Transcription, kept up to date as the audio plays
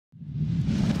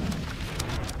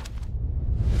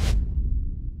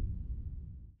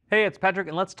Hey, it's Patrick,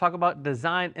 and let's talk about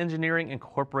Design Engineering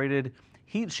Incorporated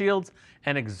heat shields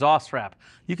and exhaust wrap.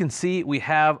 You can see we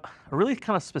have a really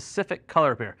kind of specific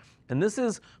color here, and this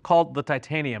is called the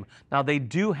titanium. Now, they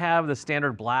do have the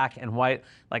standard black and white,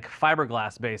 like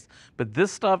fiberglass based, but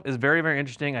this stuff is very, very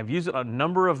interesting. I've used it on a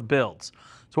number of builds.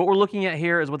 So what we're looking at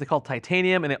here is what they call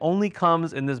titanium, and it only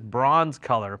comes in this bronze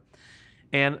color.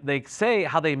 And they say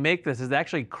how they make this is they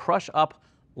actually crush up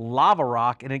lava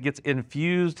rock and it gets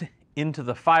infused into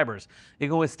the fibers. It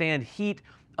can withstand heat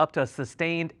up to a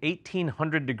sustained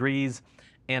 1800 degrees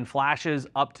and flashes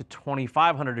up to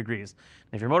 2500 degrees.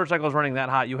 And if your motorcycle is running that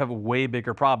hot, you have a way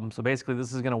bigger problem. So basically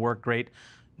this is going to work great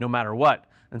no matter what.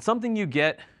 And something you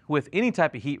get with any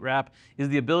type of heat wrap is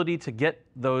the ability to get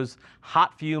those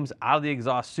hot fumes out of the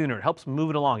exhaust sooner. It helps move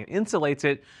it along. It insulates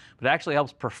it, but it actually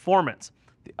helps performance.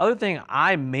 The other thing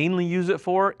I mainly use it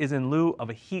for is in lieu of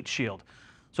a heat shield.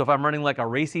 So if I'm running like a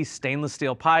racy stainless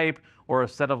steel pipe or a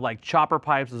set of like chopper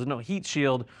pipes, there's no heat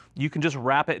shield, you can just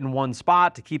wrap it in one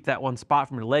spot to keep that one spot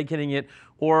from your leg hitting it.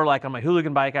 Or like on my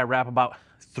hooligan bike, I wrap about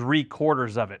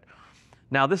 3/4 of it.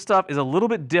 Now this stuff is a little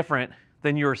bit different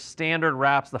than your standard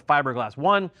wraps, the fiberglass.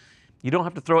 One, you don't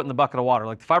have to throw it in the bucket of water.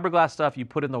 Like the fiberglass stuff, you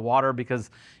put in the water because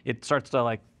it starts to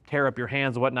like tear up your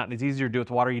hands and whatnot, and it's easier to do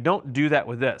with water. You don't do that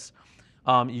with this.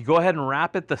 You go ahead and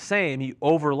wrap it the same, you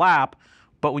overlap,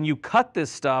 but when you cut this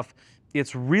stuff,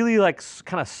 it's really like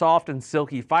kind of soft and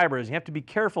silky fibers. You have to be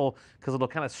careful because it'll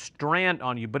kind of strand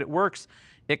on you, but it works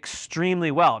extremely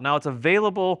well. Now it's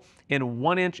available in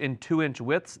 1-inch and 2-inch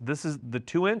widths. This is the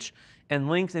 2-inch and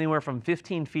lengths anywhere from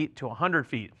 15 feet to 100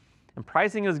 feet. And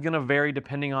pricing is going to vary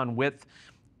depending on width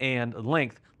and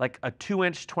length. Like a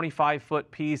 2-inch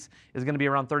 25-foot piece is going to be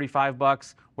around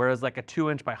 $35, whereas like a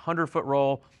 2-inch by 100-foot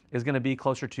roll is going to be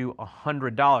closer to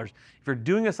 $100. If you're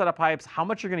doing a set of pipes, how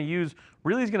much you're going to use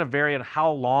really is going to vary on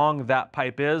how long that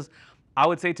pipe is. I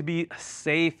would say to be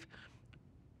safe,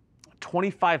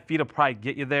 25 feet will probably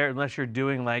get you there unless you're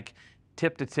doing like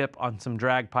tip to tip on some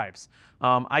drag pipes.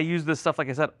 I use this stuff, like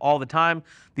I said, all the time.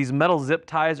 These metal zip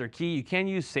ties are key. You can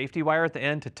use safety wire at the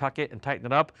end to tuck it and tighten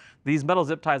it up. These metal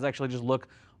zip ties actually just look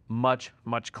much,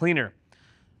 much cleaner.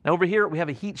 Now over here, we have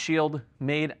a heat shield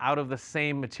made out of the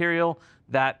same material,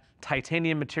 that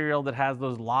titanium material that has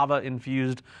those lava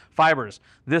infused fibers.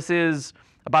 This is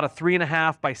about a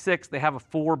 3.5 by 6. They have a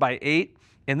 4 by 8.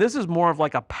 And this is more of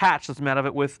like a patch that's made of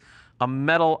it with a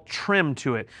metal trim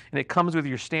to it. And it comes with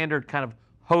your standard kind of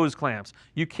hose clamps.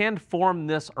 You can form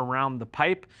this around the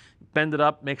pipe, bend it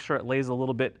up, make sure it lays a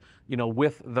little bit,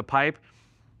 with the pipe.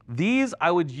 These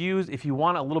I would use if you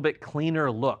want a little bit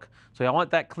cleaner look. So I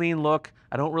want that clean look.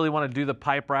 I don't really want to do the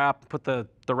pipe wrap, put the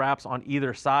wraps on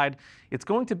either side. It's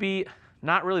going to be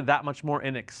not really that much more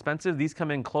inexpensive. These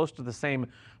come in close to the same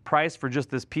price for just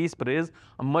this piece, but it is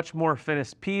a much more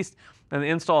finished piece, and the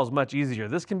install is much easier.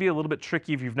 This can be a little bit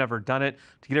tricky if you've never done it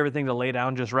to get everything to lay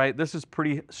down just right. This is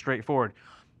pretty straightforward.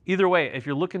 Either way, if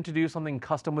you're looking to do something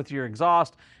custom with your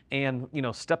exhaust and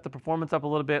step the performance up a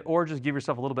little bit, or just give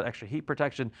yourself a little bit extra heat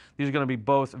protection, these are going to be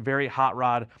both very hot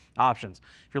rod options.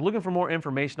 If you're looking for more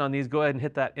information on these, go ahead and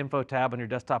hit that info tab on your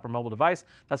desktop or mobile device.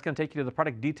 That's going to take you to the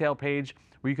product detail page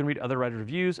where you can read other writer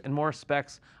reviews and more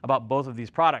specs about both of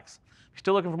these products. If you're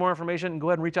still looking for more information, go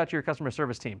ahead and reach out to your customer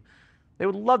service team. They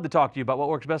would love to talk to you about what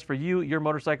works best for you, your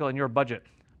motorcycle, and your budget.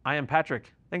 I am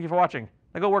Patrick. Thank you for watching.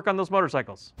 Now go work on those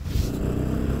motorcycles.